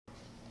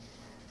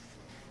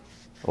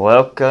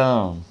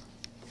Welcome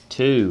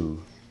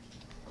to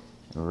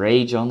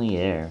Rage on the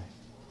Air.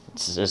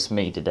 It's just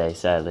me today,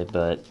 sadly,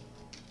 but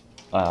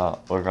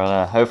we're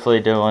gonna hopefully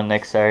do one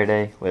next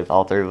Saturday with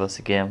all three of us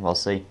again. We'll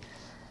see.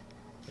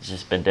 It's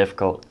just been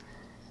difficult.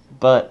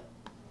 But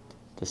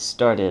to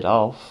start it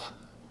off,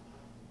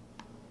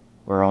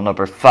 we're on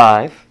number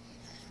 5.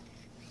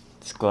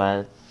 It's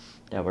glad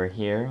that we're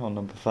here on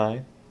number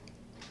 5.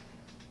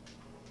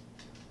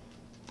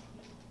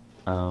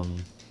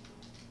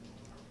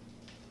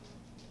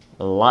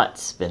 A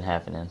lot's been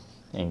happening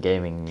in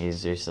gaming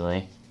news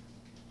recently.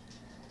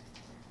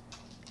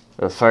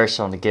 But first,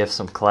 I want to give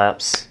some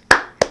claps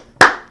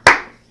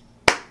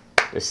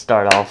to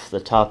start off the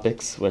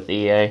topics with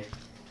EA.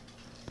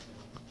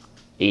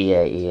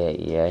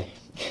 EA.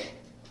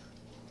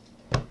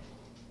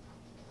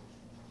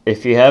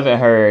 If you haven't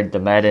heard, the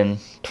Madden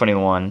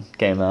 21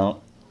 came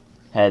out,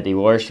 had the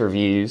worst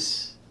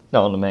reviews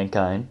known to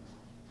mankind.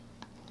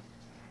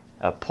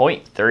 A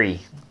 0.3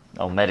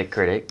 on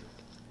Metacritic.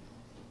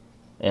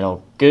 And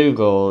on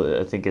Google,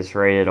 I think it's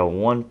rated a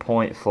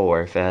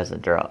 1.4 if it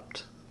hasn't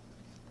dropped.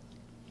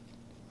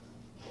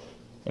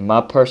 In my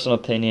personal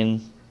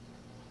opinion,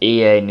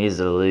 EA needs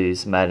to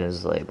lose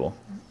Madden's label.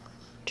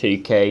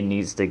 2K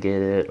needs to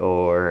get it,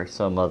 or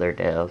some other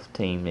dev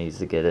team needs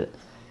to get it.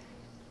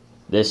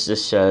 This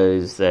just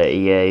shows that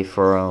EA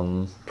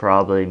from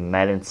probably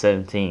Madden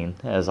 17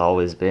 has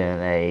always been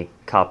a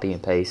copy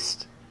and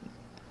paste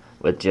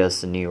with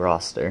just a new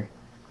roster.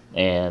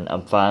 And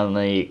I'm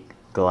finally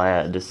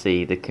glad to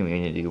see the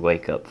community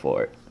wake up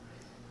for it.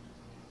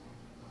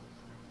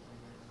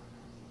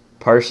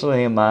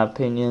 Personally, in my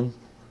opinion,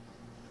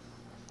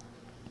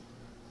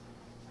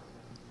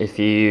 if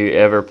you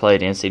ever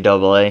played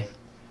NCAA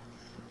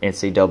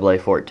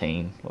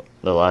 14,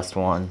 the last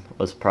one,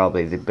 was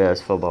probably the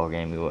best football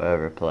game you will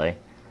ever play,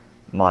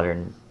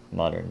 modern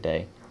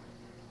day.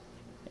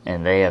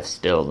 And they have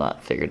still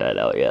not figured that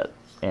out yet.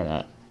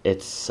 And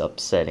it's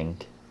upsetting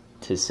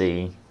to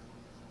see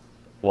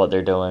what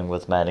they're doing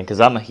with Madden, because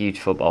I'm a huge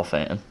football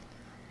fan.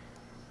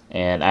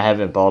 And I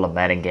haven't bought a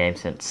Madden game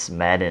since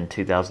Madden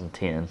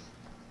 2010.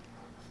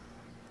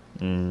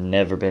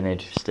 Never been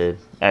interested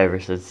ever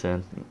since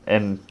then.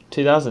 And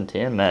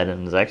 2010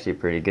 Madden was actually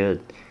pretty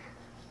good.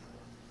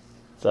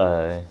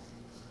 So,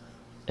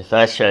 if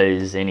that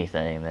shows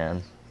anything,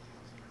 man,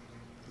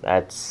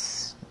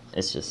 it's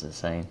just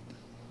insane.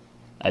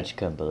 I just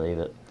couldn't believe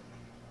it.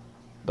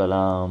 But,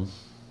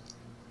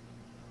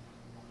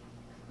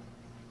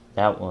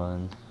 that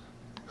one,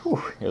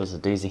 it was a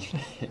doozy.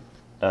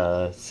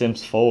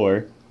 Sims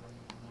 4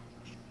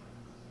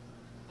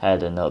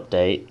 had an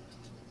update.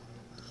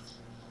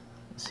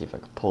 Let's see if I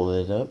can pull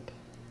it up.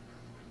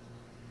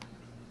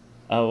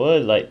 I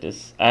would like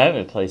this. I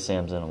haven't played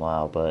Sims in a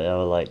while, but I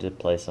would like to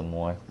play some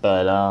more.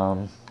 But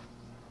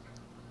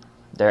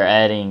they're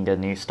adding a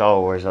new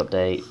Star Wars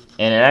update,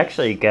 and it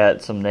actually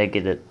got some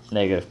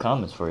negative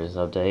comments for this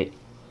update.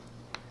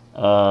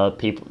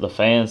 The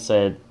fans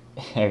said,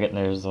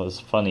 there's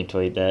this funny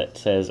tweet that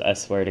says, "I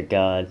swear to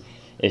God,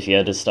 if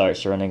Yoda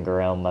starts running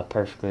around my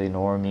perfectly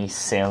normie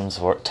Sims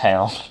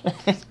town,"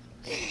 and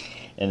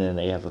then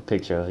they have a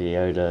picture of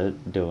Yoda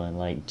doing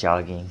like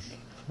jogging.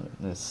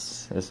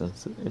 It's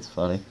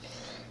funny.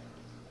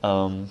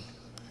 I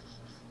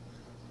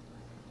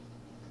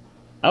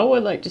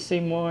would like to see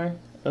more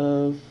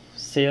of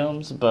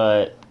Sims,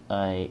 but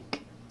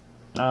like,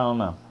 I don't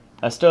know.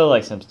 I still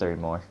like Sims 3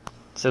 more.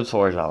 Sims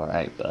 4 is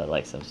alright, but I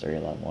like Sims 3 a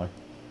lot more.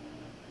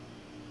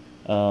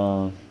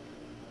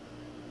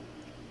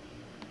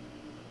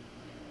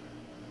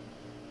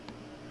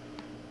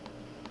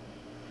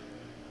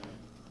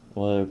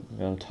 We're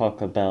going to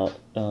talk about,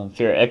 if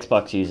you're an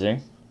Xbox user,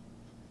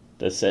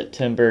 the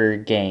September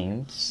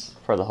games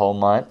for the whole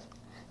month.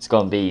 It's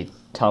going to be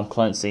Tom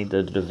Clancy,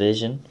 The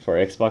Division for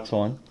Xbox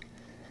One.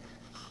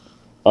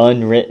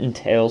 Unwritten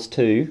Tales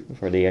 2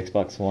 for the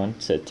Xbox One,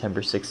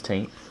 September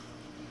 16th.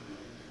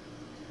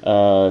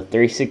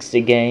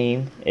 360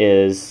 game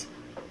is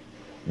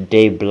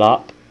De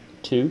Blop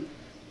 2.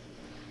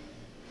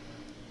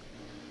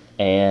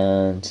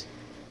 And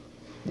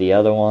the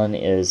other one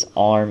is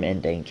Armed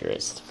and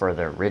Dangerous for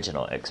the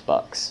original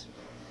Xbox.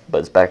 But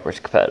it's backwards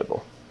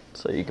compatible,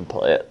 so you can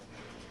play it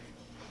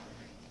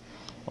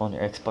on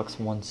your Xbox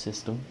One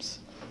systems.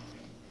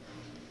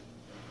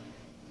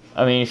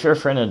 I mean, if you're a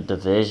friend of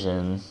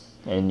Division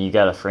and you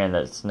got a friend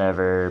that's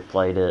never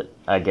played it,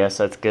 I guess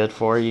that's good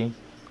for you.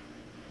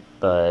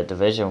 But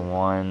Division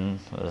 1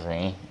 was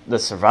the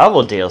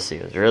survival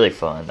DLC was really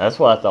fun. That's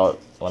what I thought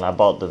when I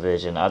bought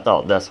Division. I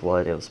thought that's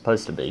what it was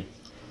supposed to be.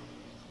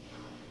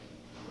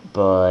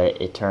 But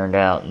it turned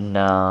out,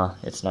 nah,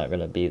 it's not going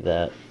to be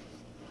that.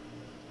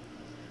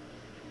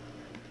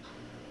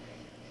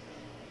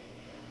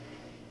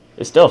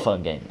 It's still a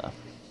fun game, though.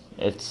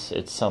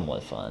 It's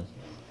somewhat fun.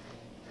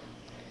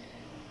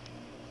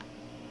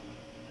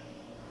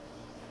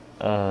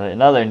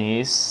 In other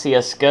news,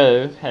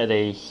 CSGO had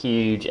a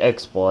huge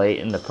exploit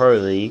in the Pro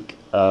League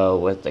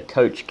with the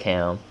coach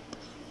cam.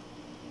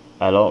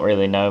 I don't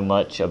really know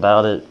much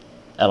about it.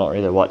 I don't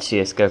really watch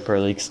CSGO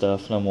Pro League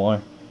stuff no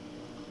more.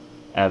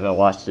 I haven't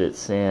watched it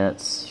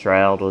since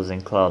Shroud was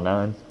in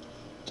Cloud9,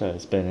 so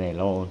it's been a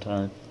long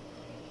time.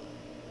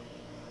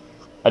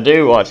 I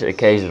do watch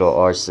occasional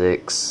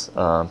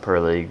R6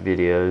 Pro League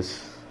videos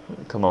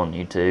come on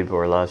YouTube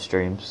or live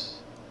streams,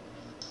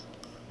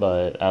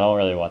 but I don't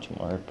really watch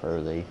more Pro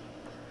League.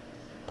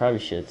 Probably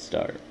should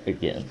start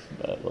again,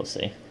 but we'll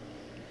see.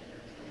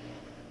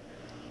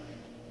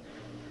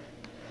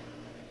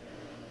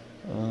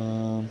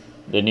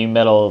 The new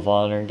Medal of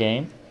Honor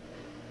game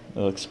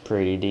looks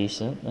pretty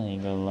decent, I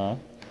ain't gonna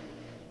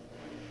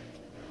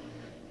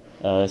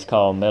lie. It's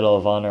called Medal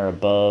of Honor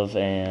Above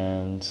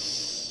and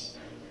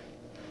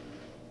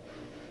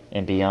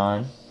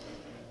Beyond.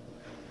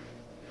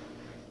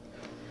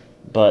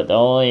 But the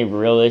only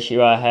real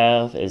issue I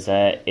have is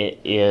that it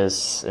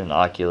is an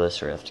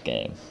Oculus Rift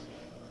game.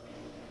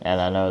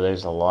 And I know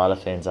there's a lot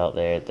of fans out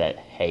there that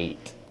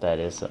hate that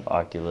it's an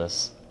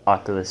Oculus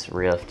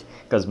Rift.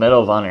 Because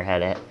Medal of Honor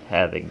hadn't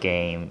had a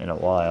game in a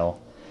while.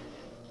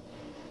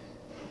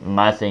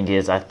 My thing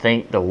is, I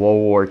think the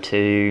World War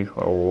II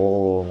or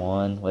World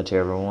War I,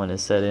 whichever one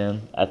is set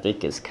in, I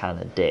think it's kind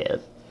of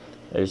dead.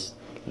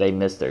 They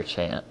missed their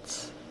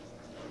chance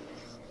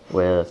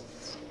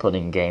with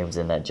putting games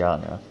in that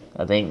genre.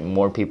 I think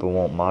more people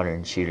want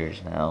modern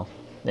shooters now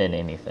than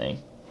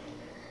anything.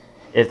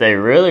 If they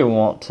really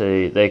want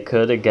to, they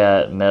could have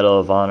got Medal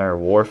of Honor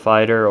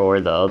Warfighter or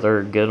the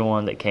other good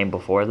one that came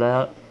before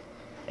that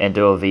and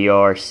do a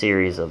VR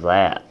series of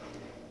that.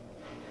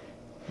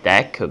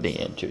 That could be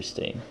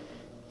interesting.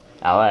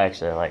 I would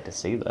actually like to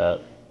see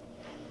that.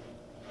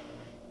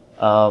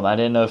 I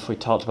didn't know if we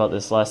talked about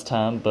this last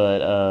time, but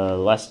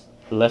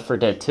Left 4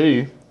 Dead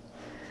 2,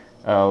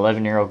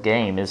 11-year-old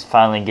game, is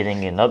finally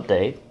getting an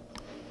update.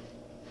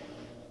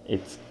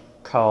 It's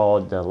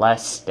called The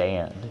Last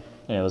Stand,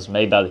 and it was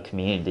made by the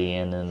community,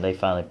 and then they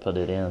finally put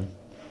it in.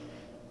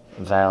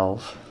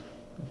 Valve.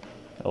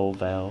 Old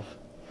Valve.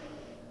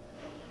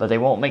 But they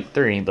won't make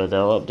 3, but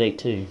they'll update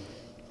 2.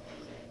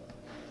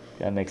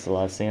 That makes a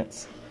lot of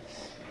sense.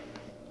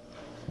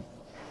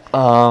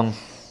 In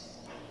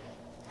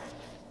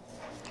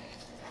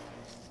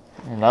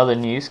other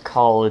news,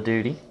 Call of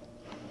Duty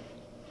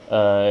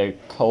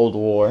Cold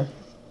War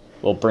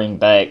will bring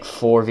back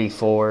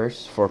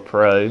 4v4s for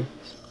Pro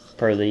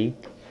League.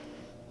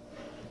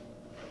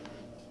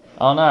 I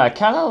don't know, I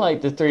kind of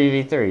like the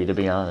 3v3, to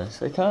be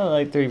honest. I kind of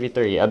like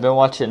 3v3. I've been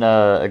watching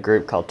a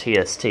group called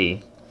TST.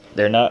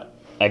 They're not,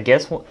 I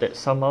guess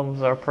some of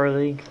them are Pro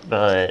League,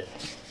 but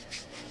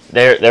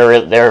they're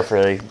a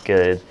really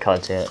good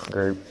content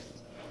group.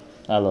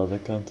 I love their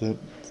content.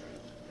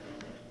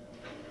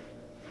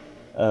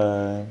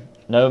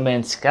 No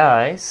Man's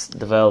Sky's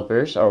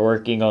developers are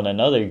working on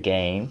another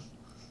game.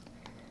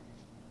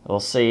 We'll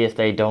see if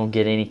they don't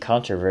get any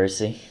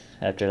controversy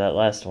after that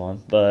last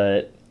one,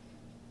 but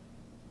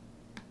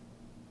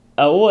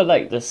I would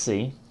like to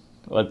see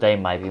what they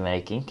might be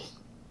making.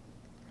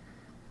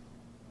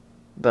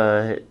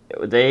 But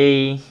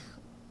they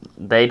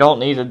don't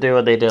need to do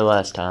what they did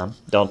last time.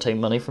 Don't take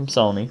money from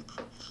Sony.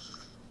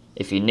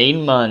 If you need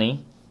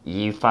money,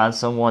 you find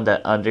someone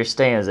that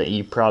understands that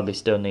you probably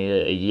still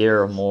need a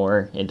year or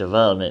more in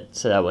development,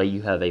 so that way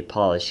you have a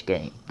polished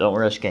game. Don't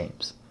rush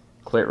games.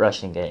 Quit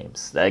rushing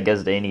games. That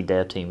goes to any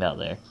dev team out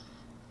there.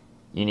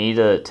 You need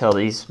to tell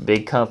these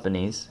big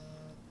companies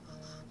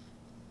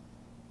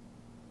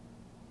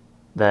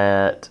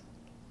that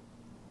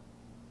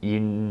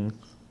you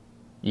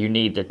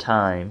need the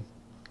time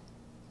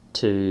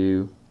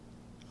to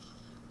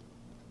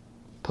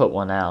put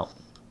one out.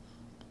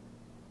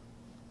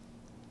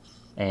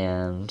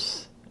 And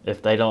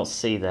if they don't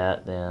see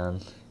that, then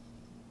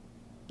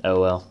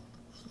oh well.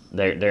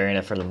 They're in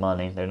it for the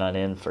money. They're not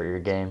in for your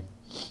game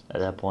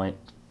at that point.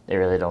 They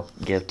really don't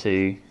give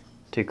two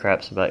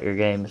craps about your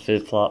game if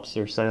it flops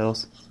their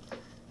sales.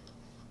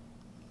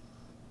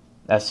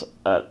 That's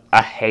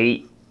I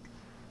hate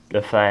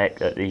the fact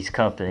that these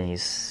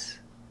companies,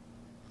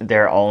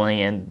 they're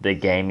only in the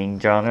gaming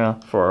genre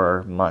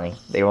for money.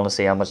 They want to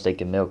see how much they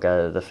can milk out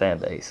of the fan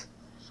base.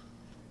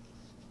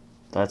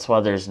 That's why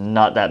there's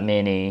not that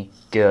many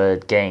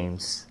good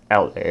games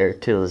out there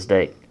to this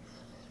date.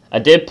 I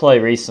did play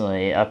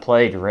recently. I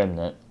played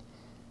Remnant.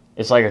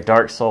 It's like a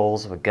Dark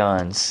Souls with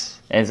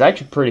guns. And it's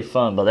actually pretty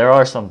fun, but there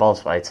are some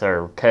boss fights that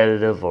are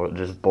repetitive or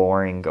just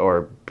boring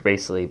or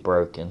basically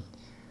broken.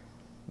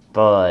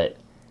 But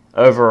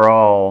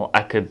overall,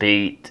 I could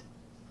beat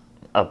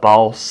a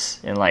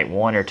boss in like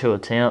 1 or 2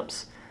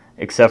 attempts,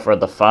 except for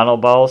the final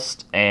boss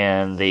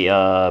and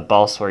the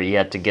boss where you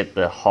had to get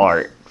the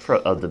heart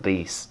of the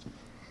beast.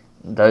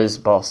 Those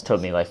bosses took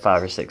me like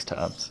 5 or 6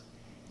 times.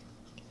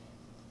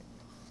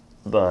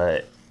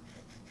 But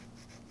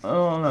I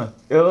don't know.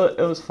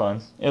 It was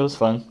fun. It was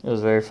fun. It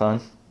was very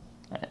fun.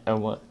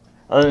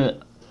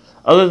 Other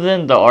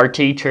than the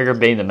RT trigger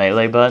being the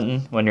melee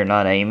button when you're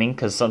not aiming,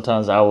 because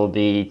sometimes I will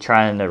be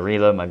trying to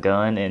reload my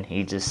gun and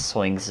he just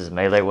swings his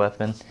melee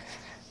weapon.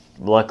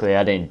 Luckily,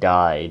 I didn't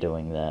die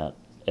doing that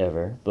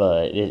ever,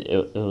 but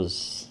it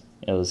was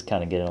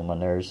kind of getting on my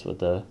nerves with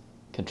the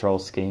control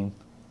scheme.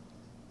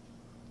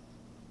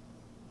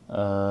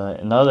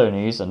 In other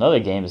news, another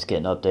game is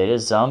getting updated.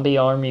 Zombie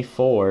Army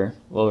 4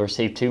 will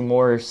receive 2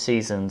 more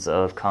seasons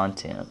of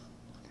content.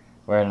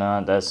 Whether or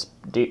not that's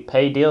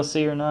paid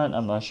DLC or not,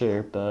 I'm not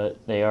sure,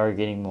 but they are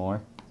getting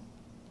more.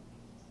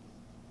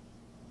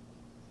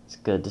 It's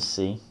good to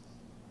see.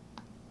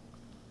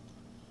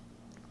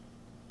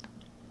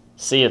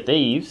 Sea of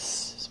Thieves,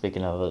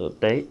 speaking of an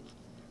update,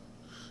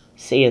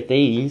 Sea of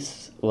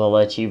Thieves will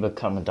let you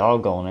become a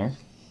dog owner.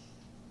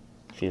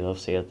 If you love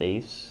Sea of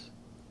Thieves,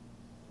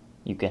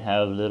 you can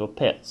have little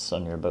pets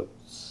on your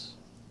boats.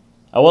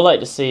 I would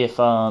like to see if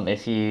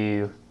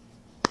you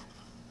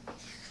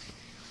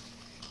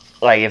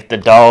like if the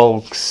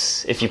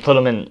dogs, if you put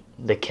them in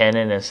the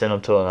cannon and send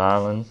them to an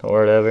island or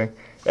whatever,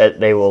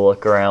 that they will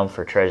look around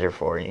for treasure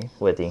for you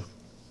with you.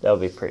 That would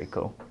be pretty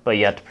cool. But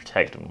you have to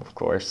protect them, of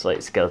course.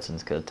 Like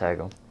skeletons could attack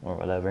them or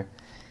whatever.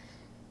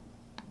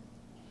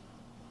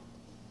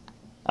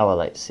 I would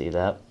like to see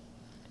that.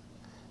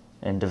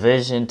 And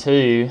Division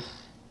 2,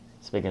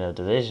 speaking of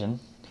Division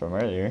from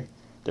earlier,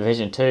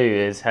 Division 2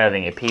 is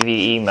having a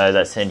PvE mode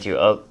that sends you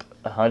up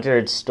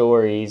 100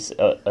 stories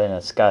in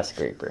a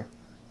skyscraper.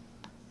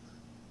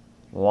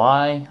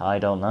 Why? I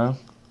don't know.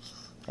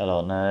 I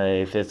don't know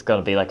if it's going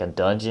to be like a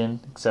dungeon,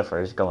 except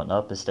for it's going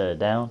up instead of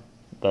down.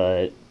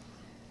 But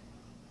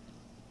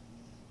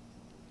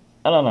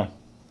I don't know.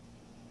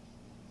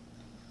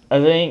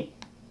 I think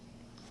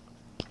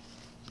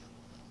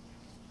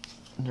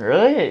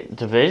really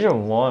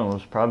Division 1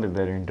 was probably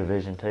better than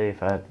Division 2,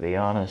 if I have to be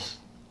honest.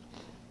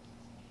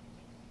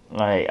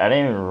 Like, I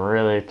didn't even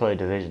really play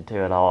Division 2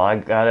 at all. I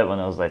got it when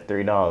it was like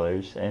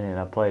 $3, and then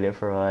I played it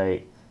for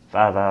like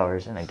 5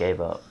 hours, and I gave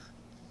up.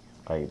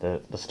 Like,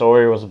 the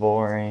story was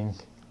boring.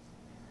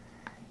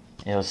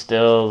 It was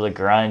still the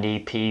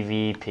grindy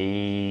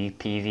PvP,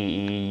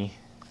 PvE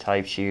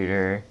type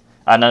shooter.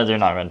 I know they're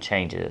not going to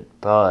change it,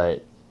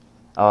 but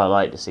I would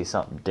like to see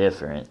something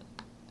different.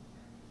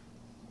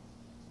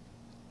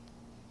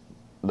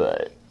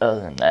 But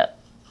other than that,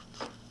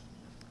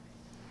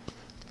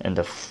 and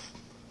I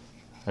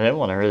didn't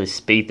want to really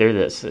speed through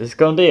this. It's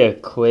going to be a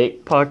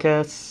quick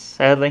podcast,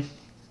 sadly,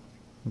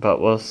 but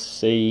we'll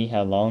see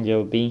how long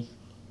it'll be.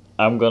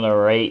 I'm going to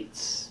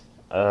rate,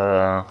 we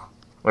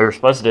were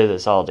supposed to do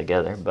this all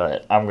together,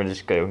 but I'm going to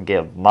just go and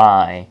give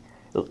my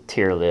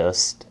tier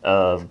list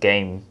of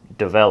game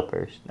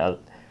developers. Now,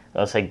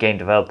 when I say game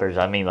developers,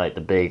 I mean like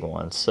the big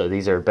ones. So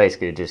these are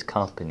basically just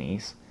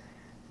companies,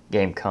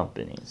 game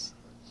companies.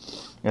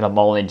 And I'm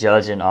only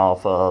judging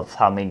off of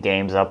how many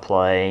games I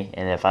play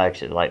and if I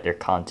actually like their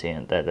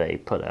content that they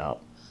put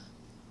out.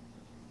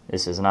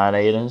 This is not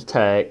an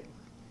attack.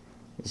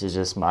 This is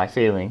just my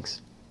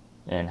feelings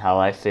and how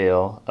I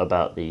feel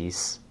about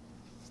these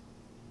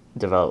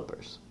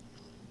developers.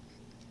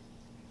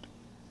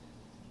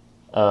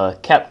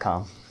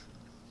 Capcom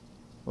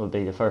would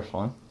be the first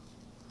one.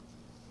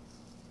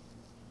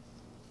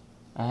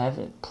 I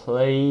haven't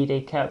played a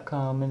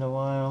Capcom in a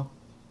while.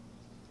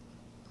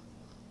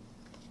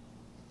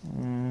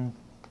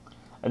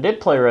 I did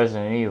play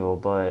Resident Evil,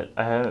 but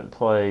I haven't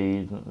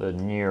played the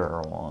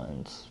newer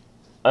ones.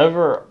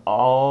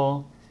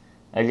 Overall,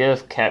 I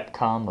give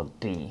Capcom a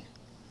B.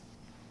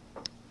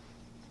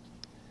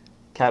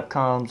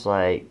 Capcom's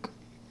like,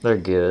 they're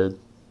good.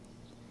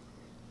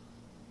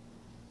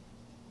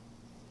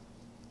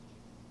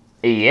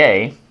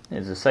 EA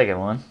is the second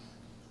one.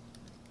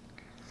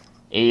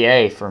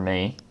 EA for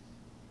me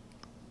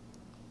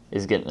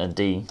is getting a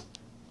D,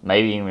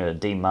 maybe even a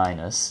D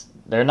minus.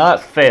 They're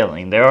not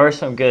failing. There are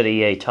some good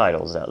EA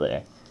titles out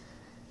there.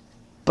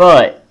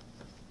 But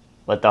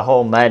with the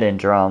whole Madden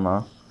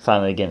drama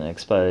finally getting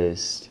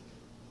exposed,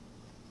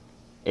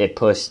 it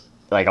pushed,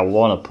 like, I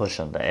want to push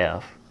them to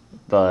F.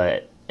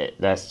 But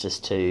that's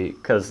just too,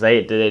 because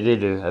they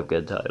do have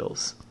good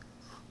titles.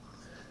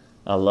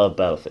 I love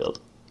Battlefield.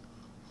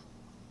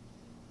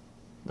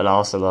 But I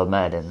also love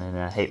Madden, and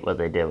I hate what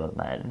they did with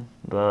Madden.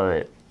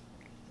 But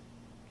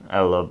I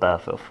love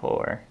Battlefield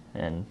 4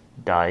 and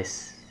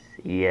DICE,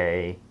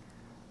 EA,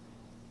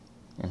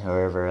 and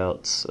whoever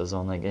else was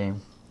on that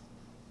game.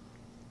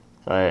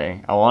 So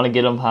I want to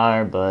get them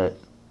higher, but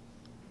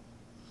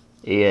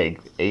EA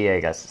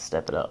got to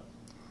step it up.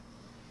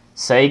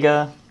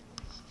 Sega,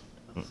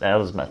 that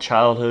was my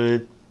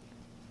childhood.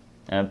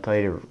 I haven't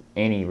played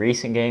any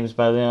recent games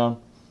by them.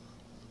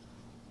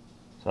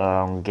 So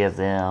I'm going to give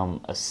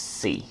them a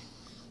C.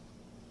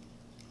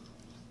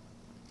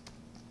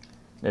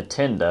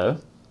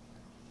 Nintendo.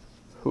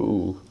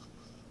 Ooh.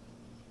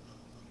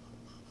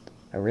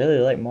 I really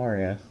like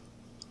Mario.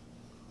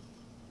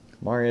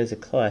 Mario's a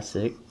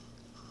classic.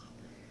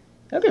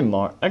 I'll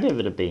give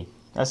it a B.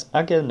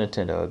 I'll give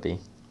Nintendo a B.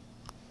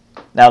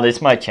 Now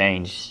this might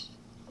change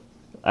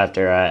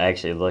after I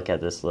actually look at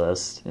this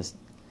list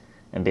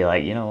and be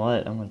like, you know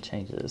what, I'm gonna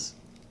change this.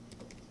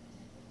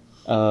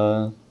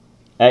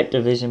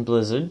 Activision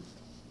Blizzard.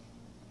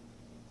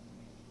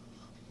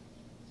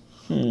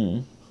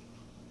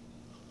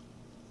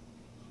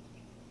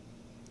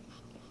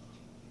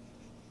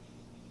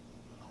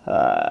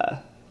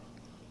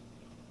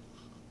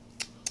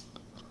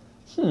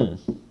 Hmm.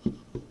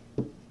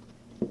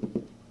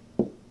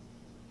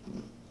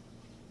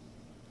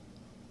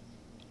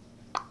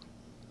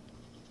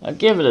 I'll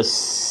give it a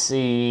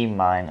C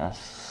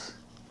minus.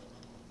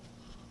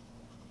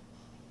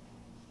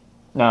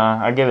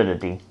 Nah, I'll give it a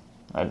D.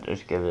 I'd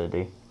just give it a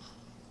D.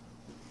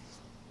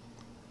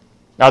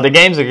 Now, the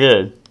games are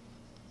good.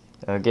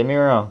 Don't get me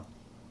wrong.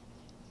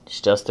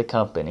 It's just the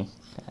company.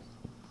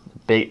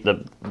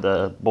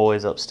 The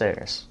boys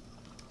upstairs.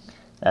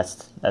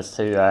 That's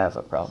who I have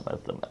a problem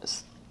with the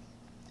most.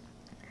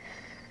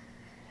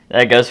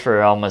 That goes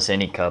for almost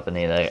any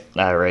company that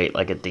I rate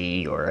like a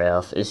D or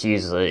F. It's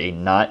usually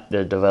not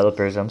the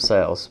developers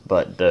themselves,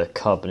 but the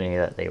company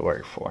that they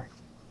work for.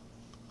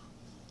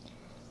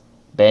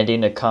 Bandai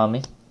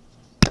Nakami,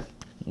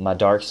 my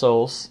Dark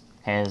Souls,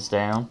 hands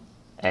down,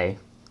 A.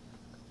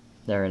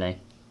 They're an A.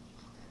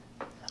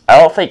 I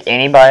don't think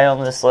anybody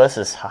on this list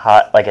is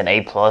high, like an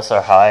A plus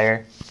or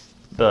higher,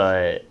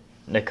 but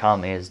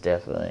Nakami is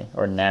definitely,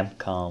 or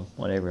Namcom,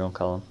 whatever you want to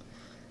call them.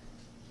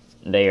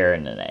 They are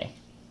in an A.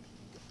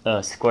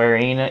 Square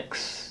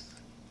Enix,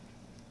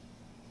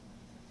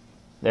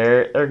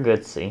 they're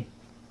good C.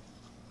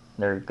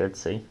 They're good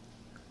C.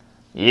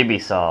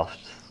 Ubisoft,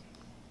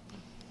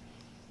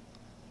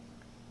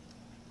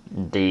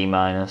 D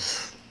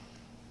minus.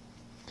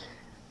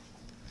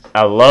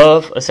 I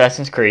love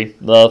Assassin's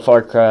Creed, love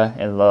Far Cry,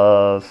 and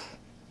a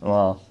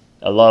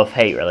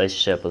love-hate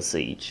relationship with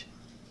Siege.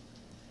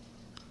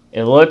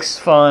 It looks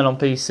fun on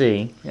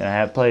PC, and I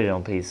have played it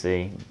on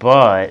PC,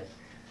 but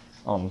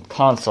on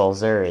consoles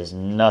there is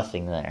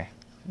nothing there.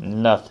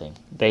 Nothing.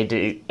 They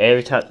do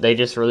every time they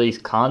just release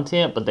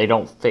content, but they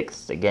don't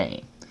fix the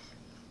game.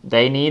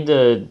 They need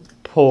to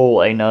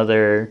pull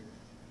another.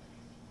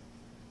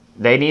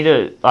 They need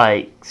to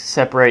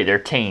separate their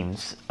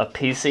teams, a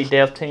PC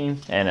dev team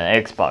and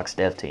an Xbox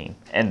dev team,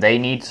 and they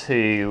need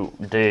to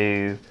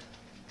do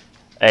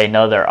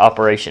another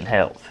Operation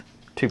Health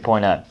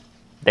 2.0.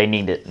 They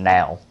need it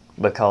now,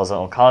 because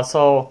on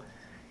console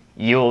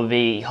you will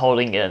be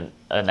holding an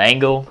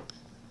angle,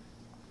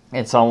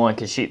 and someone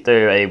can shoot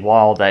through a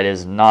wall that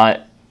is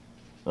not.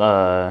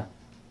 I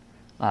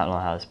don't know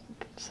how to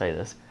say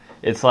this.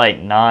 It's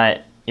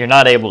you're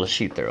not able to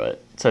shoot through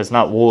it. So it's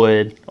not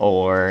wood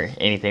or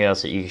anything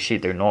else that you can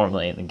shoot through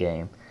normally in the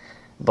game.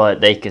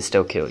 But they can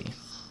still kill you.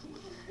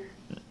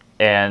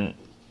 And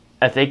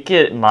I think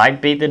it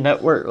might be the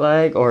network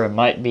lag, or it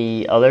might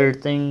be other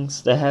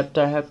things that have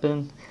to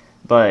happen.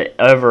 But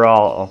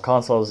overall, on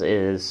consoles, it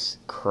is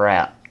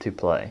crap to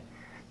play.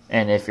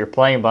 And if you're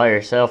playing by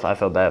yourself, I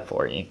feel bad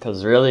for you.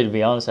 Because really, to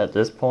be honest, at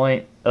this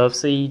point of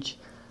Siege,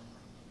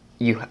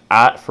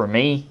 for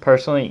me,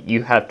 personally,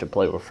 you have to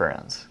play with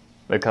friends.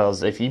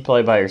 Because if you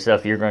play by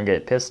yourself, you're going to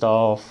get pissed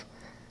off.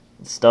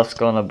 Stuff's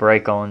going to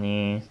break on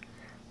you.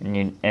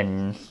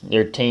 And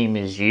your team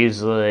is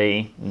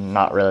usually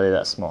not really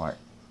that smart,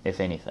 if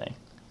anything.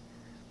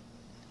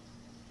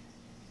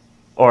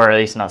 Or at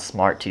least not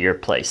smart to your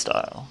play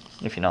style,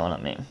 if you know what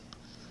I mean.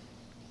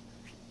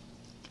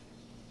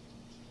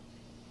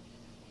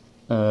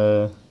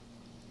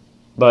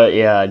 But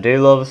yeah, I do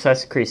love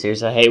Assassin's Creed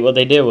series. I hate what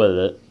they did with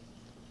it.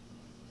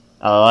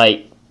 I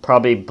like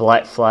probably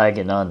Black Flag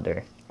and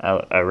under.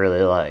 I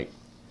really like.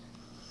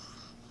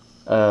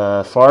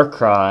 Far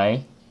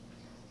Cry.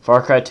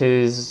 Far Cry 2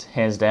 is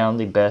hands down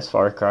the best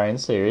Far Cry in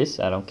the series.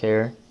 I don't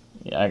care.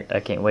 I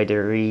can't wait to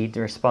read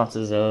the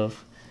responses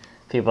of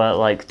people that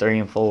like 3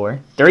 and 4.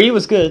 3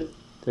 was good.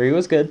 3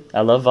 was good. I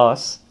love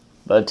Voss.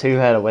 But 2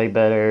 had a way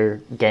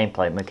better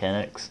gameplay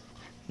mechanics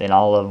than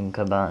all of them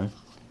combined.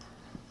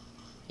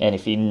 And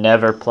if you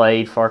never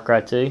played Far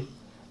Cry 2,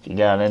 if you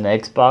got an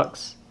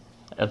Xbox,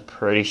 I'm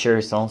pretty sure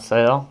it's on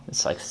sale.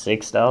 It's like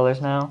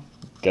 $6 now.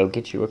 Go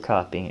get you a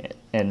copy.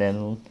 And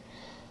then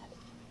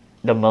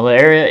the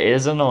malaria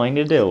is annoying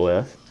to deal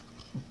with.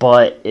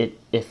 But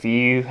if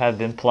you have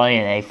been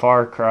playing a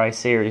Far Cry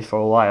series for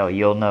a while,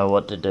 you'll know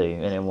what to do.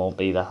 And it won't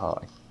be that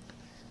hard.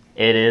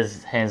 It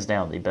is hands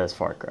down the best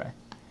Far Cry.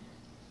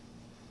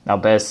 Now,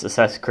 best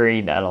Assassin's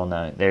Creed, I don't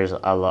know. There's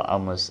a lot,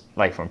 almost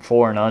like from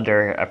 4 and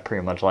under, I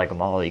pretty much like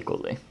them all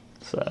equally.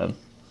 So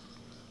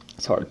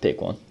it's hard to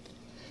pick one.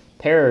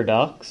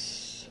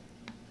 Paradox.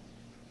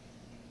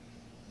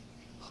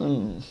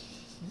 And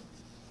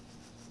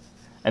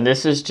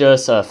this is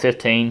just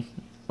 15.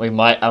 I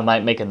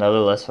might make another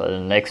list for the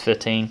next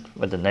 15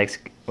 with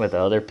the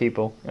other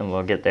people, and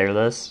we'll get their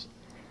list.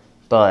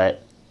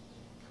 But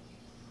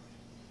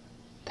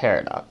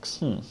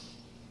Paradox.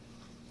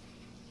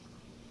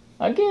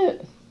 I'll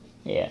give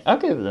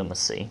them a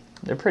C.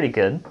 They're pretty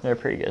good.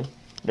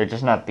 They're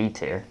just not B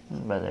tier,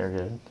 but they're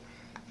good.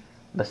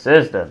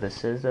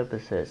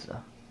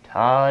 Bethesda.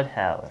 Todd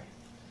Howard.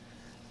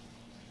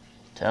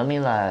 Tell me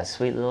lies,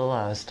 sweet little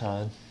lies,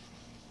 Todd.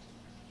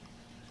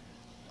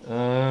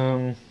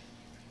 I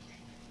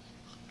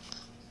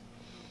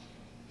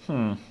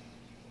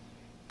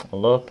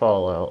love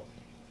Fallout.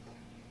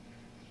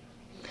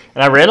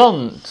 And I read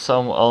on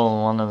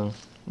one of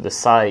the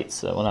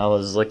sites when I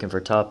was looking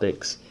for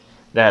topics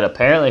that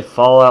apparently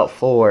Fallout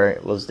 4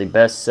 was the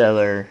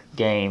bestseller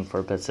game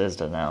for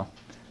Bethesda now.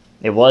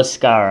 It was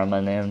Skyrim,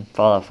 and then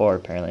Fallout 4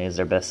 apparently is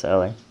their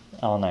bestseller.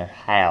 I don't know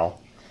how.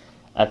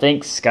 I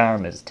think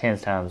Skyrim is 10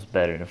 times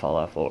better than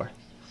Fallout 4.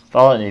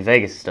 Fallout New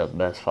Vegas is still the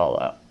best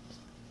Fallout.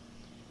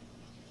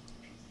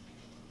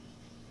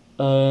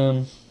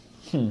 I'm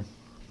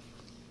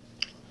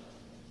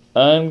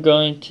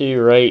going to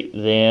rate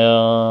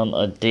them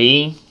a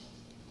D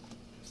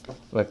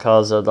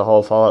because of the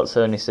whole Fallout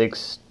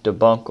 76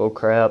 debunkle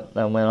crap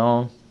that went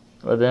on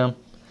with them.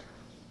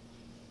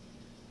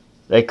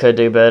 They could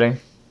do better,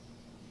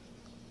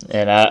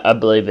 and I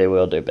believe they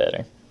will do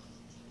better.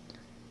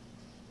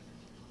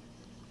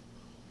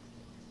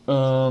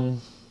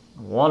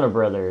 Warner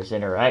Brothers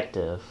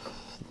Interactive,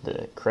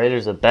 the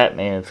creators of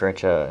Batman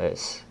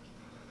franchise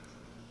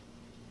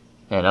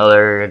and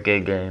other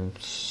good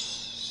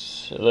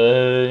games.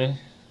 I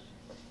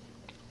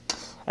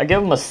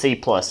give them a C+.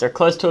 They're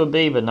close to a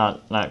B, but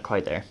not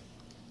quite there.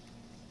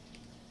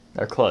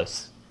 They're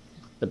close.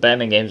 The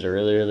Batman games are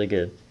really, really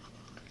good.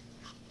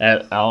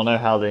 I don't know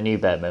how the new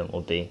Batman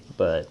will be,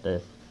 but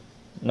the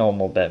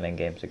normal Batman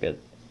games are good.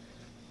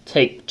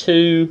 Take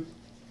Two.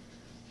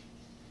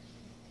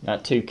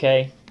 Not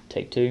 2K.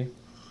 Take Two.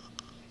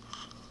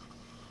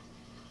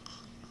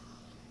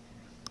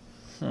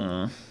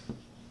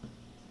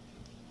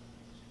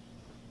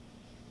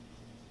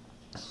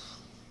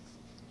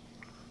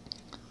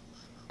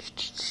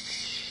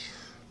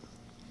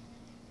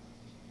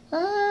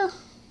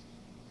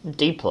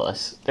 D+.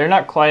 They're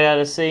not quite out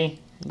of C,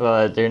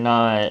 but they're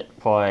not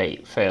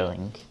quite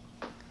failing.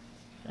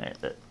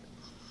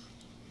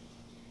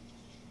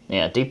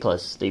 Yeah, D+,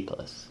 D+.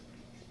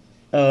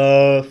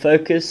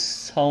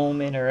 Focus Home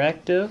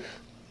Interactive.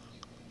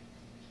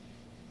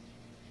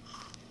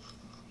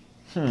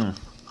 I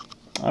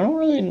don't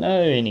really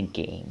know any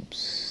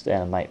games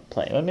that I might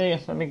play. Let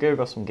me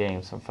Google some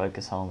games from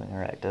Focus Home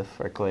Interactive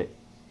real quick.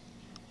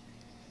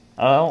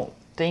 I don't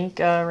think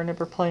I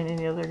remember playing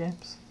any other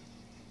games.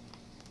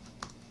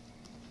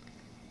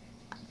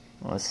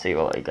 Let's see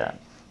what we got.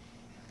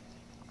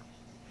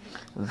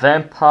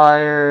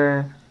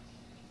 Vampire,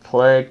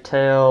 Plague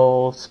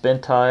Tale,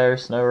 Spin Tire,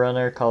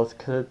 SnowRunner, Call of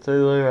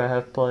Cthulhu I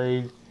have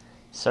played.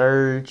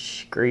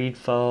 Surge,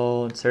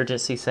 Greedfall,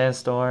 Insurgency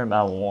Sandstorm,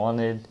 I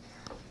Wanted.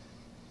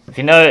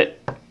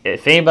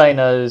 If anybody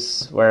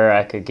knows where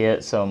I could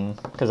get some,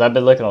 because I've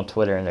been looking on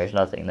Twitter and there's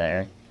nothing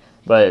there.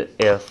 But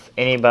if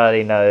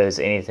anybody knows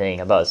anything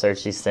about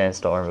Insurgency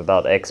Sandstorm,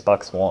 about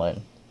Xbox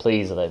One,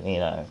 please let me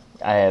know.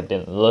 I have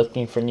been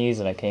looking for news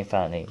and I can't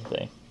find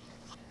anything.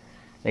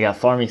 They got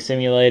Farming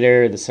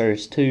Simulator, The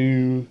Surge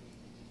 2,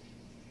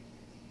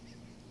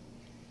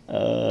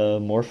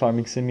 more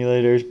Farming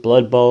Simulators,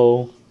 Blood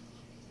Bowl,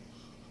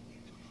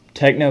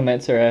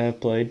 Technomancer I have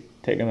played.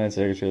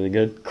 Technomancer is really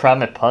good.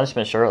 Crime and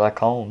Punishment, Sherlock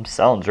Holmes,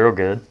 sounds real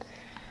good.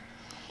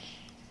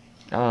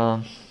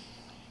 Let's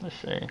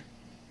see.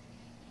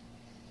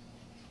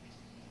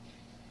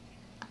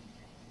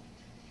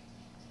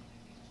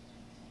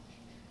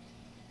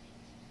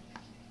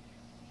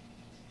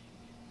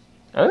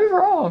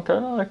 Overall, I'm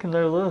kind of liking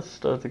their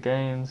list of the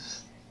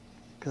games,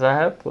 because I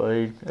have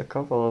played a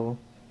couple of them.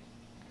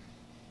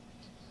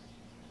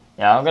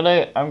 Yeah,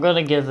 I'm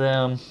gonna give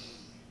them.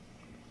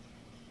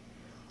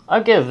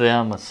 I'll give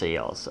them a C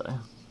also.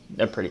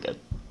 They're pretty good.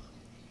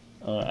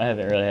 I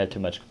haven't really had too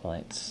much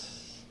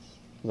complaints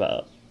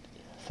about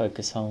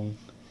Focus Home.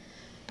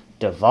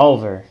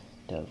 Devolver.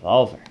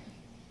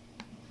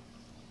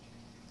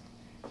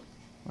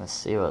 Let's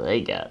see what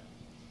they got.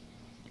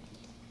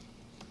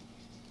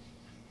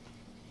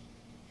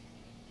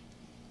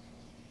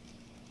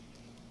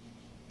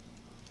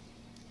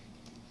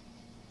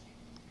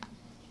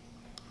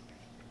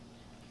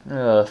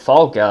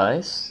 Fall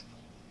Guys.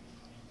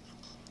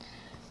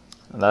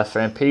 My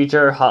friend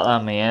Peter,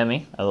 Hotline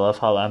Miami. I love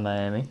Hotline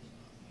Miami.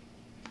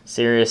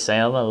 Serious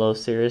Sam. I love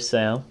Serious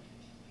Sam.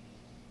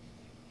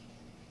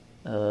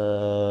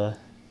 They're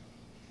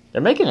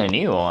making a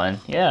new one.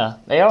 Yeah,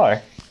 they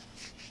are.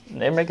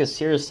 They're making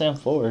Serious Sam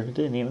 4. I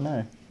didn't even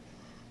know.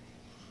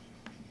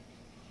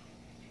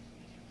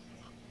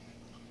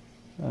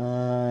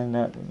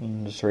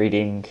 I'm just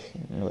reading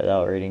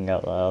without reading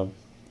out loud.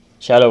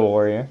 Shadow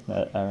Warrior.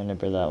 I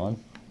remember that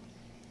one.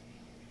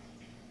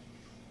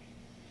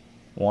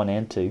 1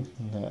 and 2.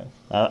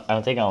 I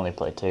don't think I only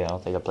played 2. I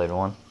don't think I played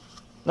 1.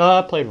 No,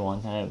 I played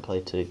 1. I didn't play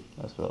 2.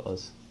 That's what it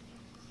was.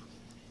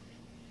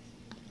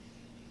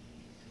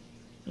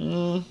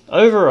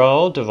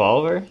 Overall,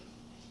 Devolver.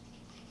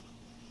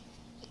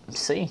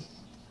 See,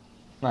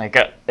 like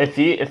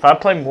if I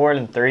play more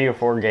than 3 or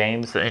 4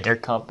 games in your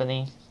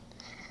company,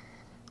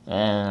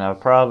 and I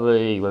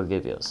probably will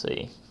give you a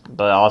C.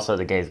 But also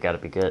the game's got to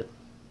be good.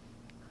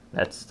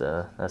 That's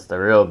the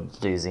real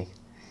doozy.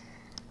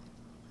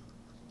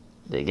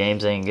 The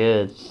games ain't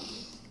good,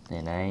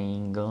 and I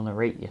ain't gonna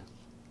rate you.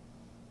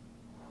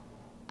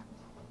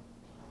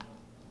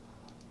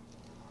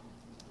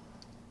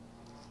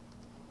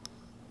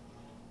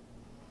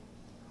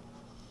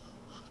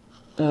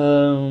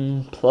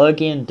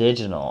 Plug-in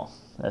Digital.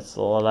 That's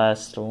the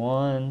last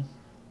one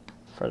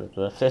for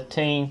the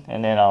 15,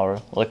 and then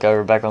I'll look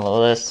over back on the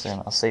list and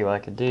I'll see what I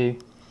can do.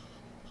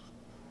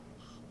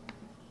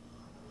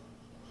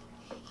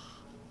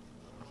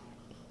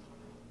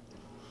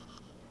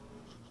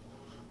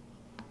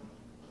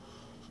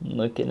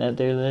 Looking at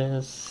their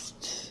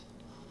list,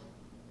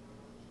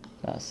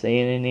 not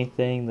seeing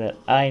anything that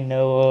I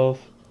know of.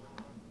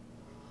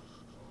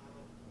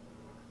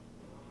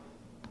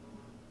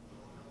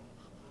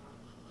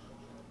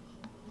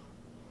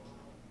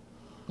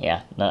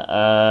 Yeah,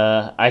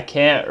 I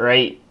can't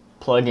rate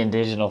plug-in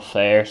digital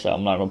fair, so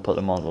I'm not going to put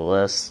them on the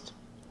list.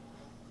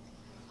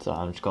 So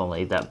I'm just going to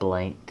leave that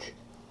blank.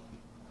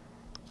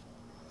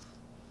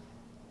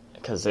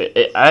 Because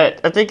I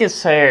think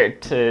it's fair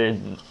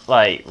to,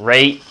 like,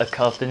 rate a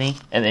company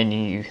and then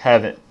you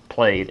haven't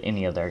played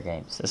any of their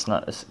games. It's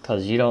not,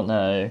 because you don't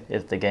know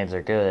if the games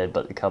are good,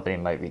 but the company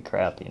might be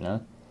crap, you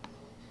know?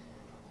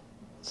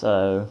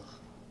 So,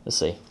 let's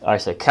see.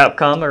 Alright, so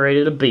Capcom I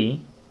rated a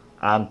B.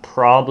 I'm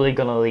probably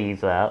going to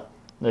leave that.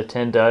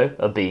 Nintendo,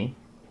 a B.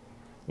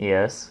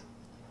 Yes.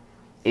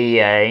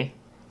 EA,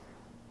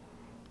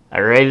 I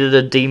rated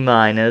a D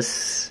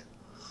minus.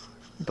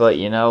 But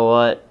you know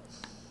what?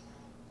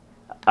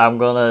 I'm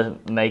going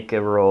to make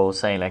a rule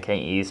saying I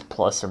can't use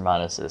plus or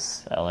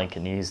minuses. I only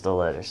can use the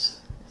letters.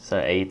 So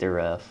A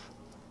through F.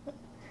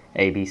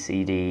 A, B,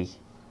 C, D,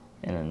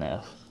 and an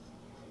F.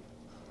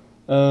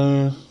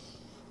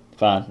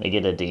 Fine, they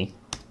get a D.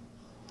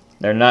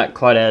 They're not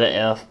quite at an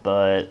F,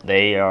 but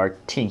they are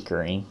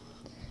tinkering.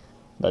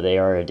 But they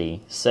are a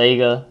D.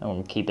 Sega, I'm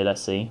going to keep it at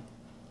C.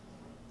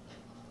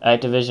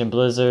 Activision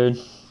Blizzard,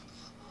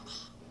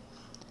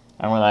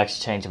 I'm going to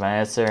actually change my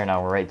answer and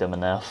I'll rate them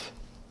an F.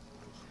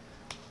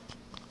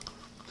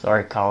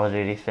 Sorry, Call of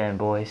Duty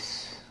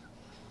fanboys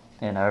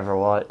and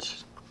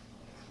Overwatch.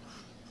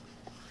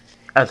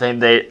 I think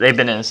they've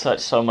been in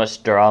so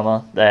much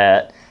drama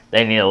that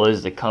they need to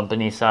lose the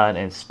company side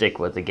and stick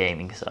with the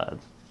gaming side.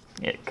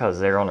 Yeah, because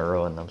they're going to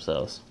ruin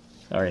themselves.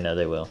 I already know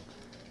they will.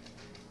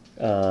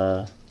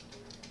 Band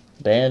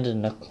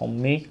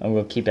Nakomi, I'm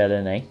going to keep that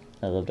in A.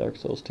 I love Dark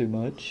Souls too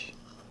much.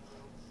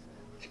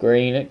 Square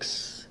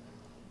Enix,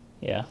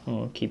 yeah, I'm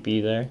going to keep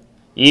E there.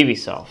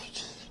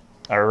 Ubisoft,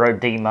 I wrote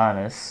D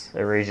minus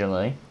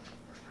originally.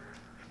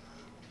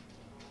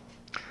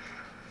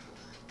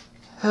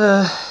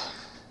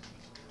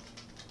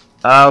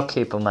 I'll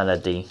keep them at a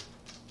D.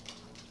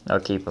 I'll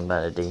keep them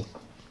at a D.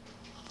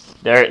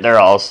 They're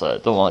also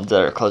the ones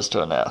that are close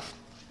to an F.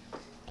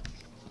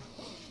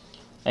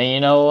 And you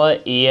know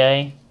what,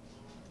 EA?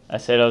 I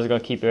said I was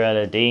going to keep it at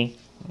a D.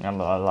 I'm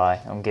going to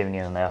lie. I'm giving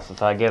you an F.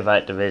 If I give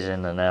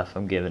Activision an F,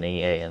 I'm giving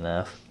EA an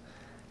F.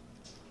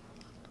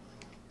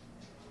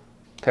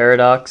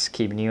 Paradox,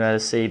 keeping you at a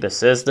C.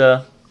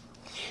 Bethesda,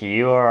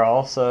 you are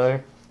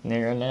also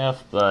near an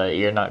F, but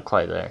you're not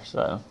quite there,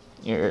 so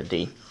you're a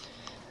D.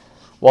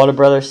 Warner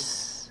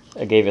Brothers,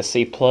 I gave a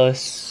C+.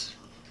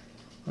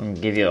 I'm going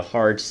to give you a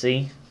hard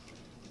C.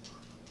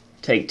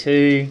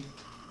 Take-Two,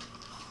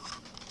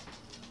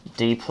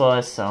 D+,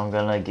 so I'm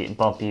going to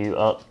bump you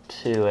up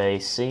to a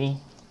C.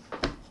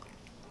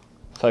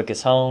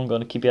 Focus Home,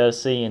 going to keep you at a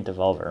C. And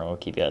Devolver, I'm going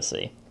to keep you at a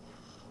C.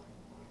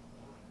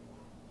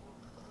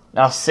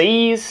 Now,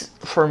 C's,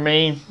 for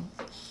me,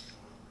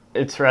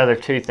 it's rather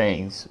two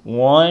things.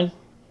 One,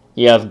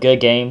 you have good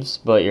games,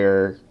 but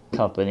your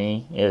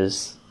company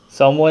is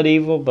somewhat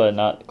evil, but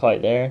not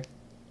quite there.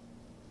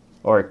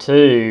 Or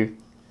two,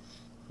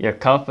 your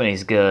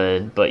company's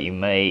good, but you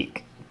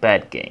make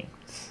bad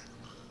games.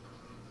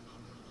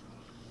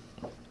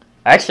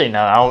 Actually,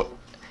 no,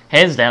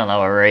 hands down, I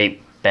would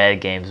rate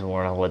bad games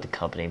more than what the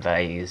company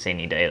values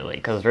any day of the week.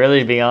 Because really,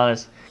 to be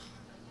honest,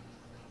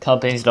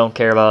 companies don't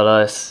care about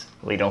us.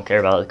 We don't care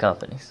about the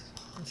companies.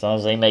 As long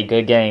as they make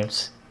good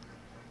games,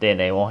 then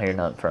they won't hear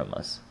nothing from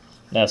us.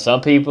 Now,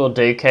 some people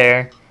do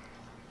care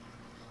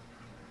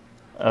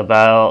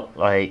about,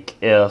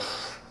 like,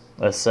 if,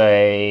 let's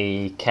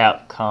say,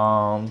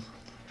 Capcom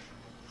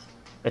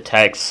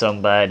attacks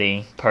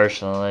somebody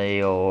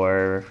personally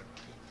or,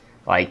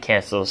 like,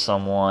 cancels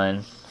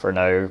someone for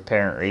no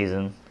apparent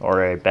reason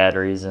or a bad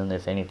reason,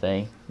 if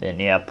anything, then,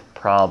 yeah,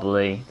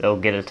 probably they'll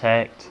get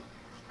attacked.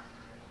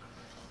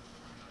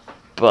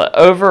 But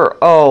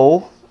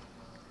overall,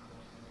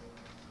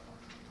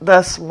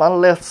 that's my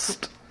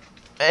list.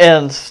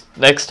 And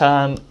next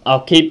time, I'll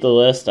keep the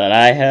list that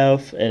I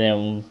have, and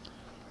then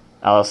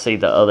I'll see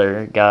the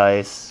other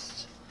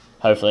guys,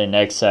 hopefully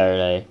next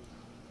Saturday,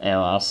 and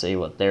I'll see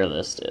what their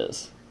list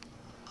is.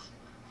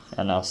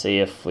 And I'll see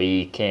if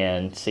we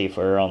can see if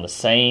we're on the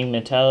same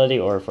mentality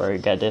or if we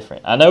got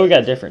different. I know we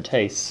got different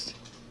tastes,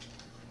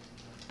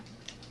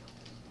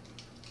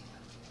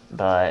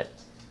 but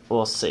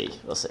we'll see.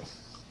 We'll see.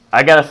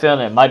 I got a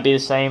feeling it might be the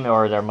same,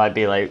 or there might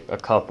be like a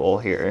couple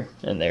here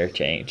and there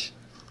change.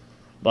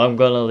 But I'm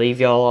going to leave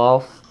y'all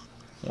off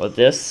with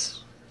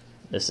this.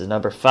 This is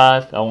number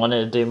 5. I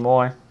wanted to do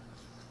more,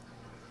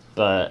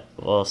 but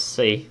we'll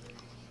see.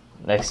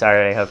 Next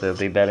Saturday, hopefully it'll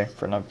be better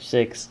for number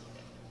 6.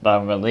 But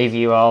I'm going to leave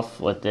you off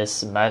with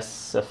this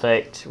Mass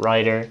Effect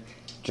writer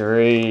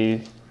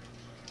Drew.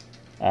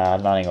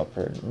 I'm not even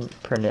going to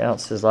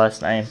pronounce his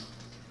last name.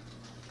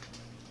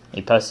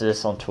 He posted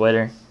this on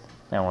Twitter.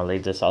 I want to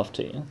leave this off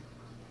to you.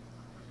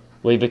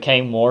 We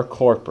became more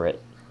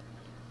corporate.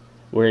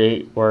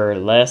 We were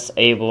less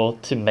able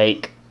to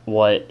make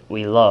what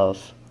we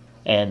love,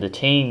 and the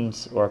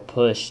teams were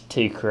pushed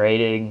to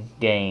creating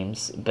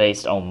games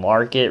based on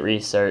market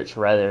research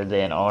rather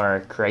than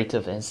our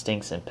creative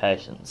instincts and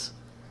passions.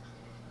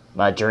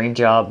 My dream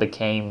job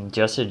became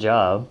just a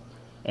job,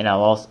 and I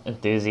lost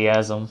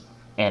enthusiasm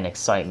and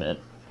excitement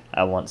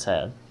I once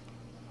had.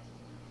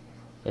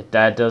 If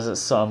that doesn't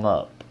sum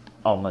up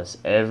almost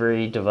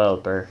every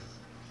developer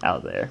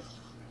out there.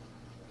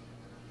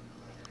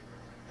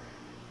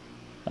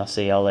 I'll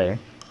see y'all later.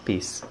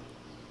 Peace.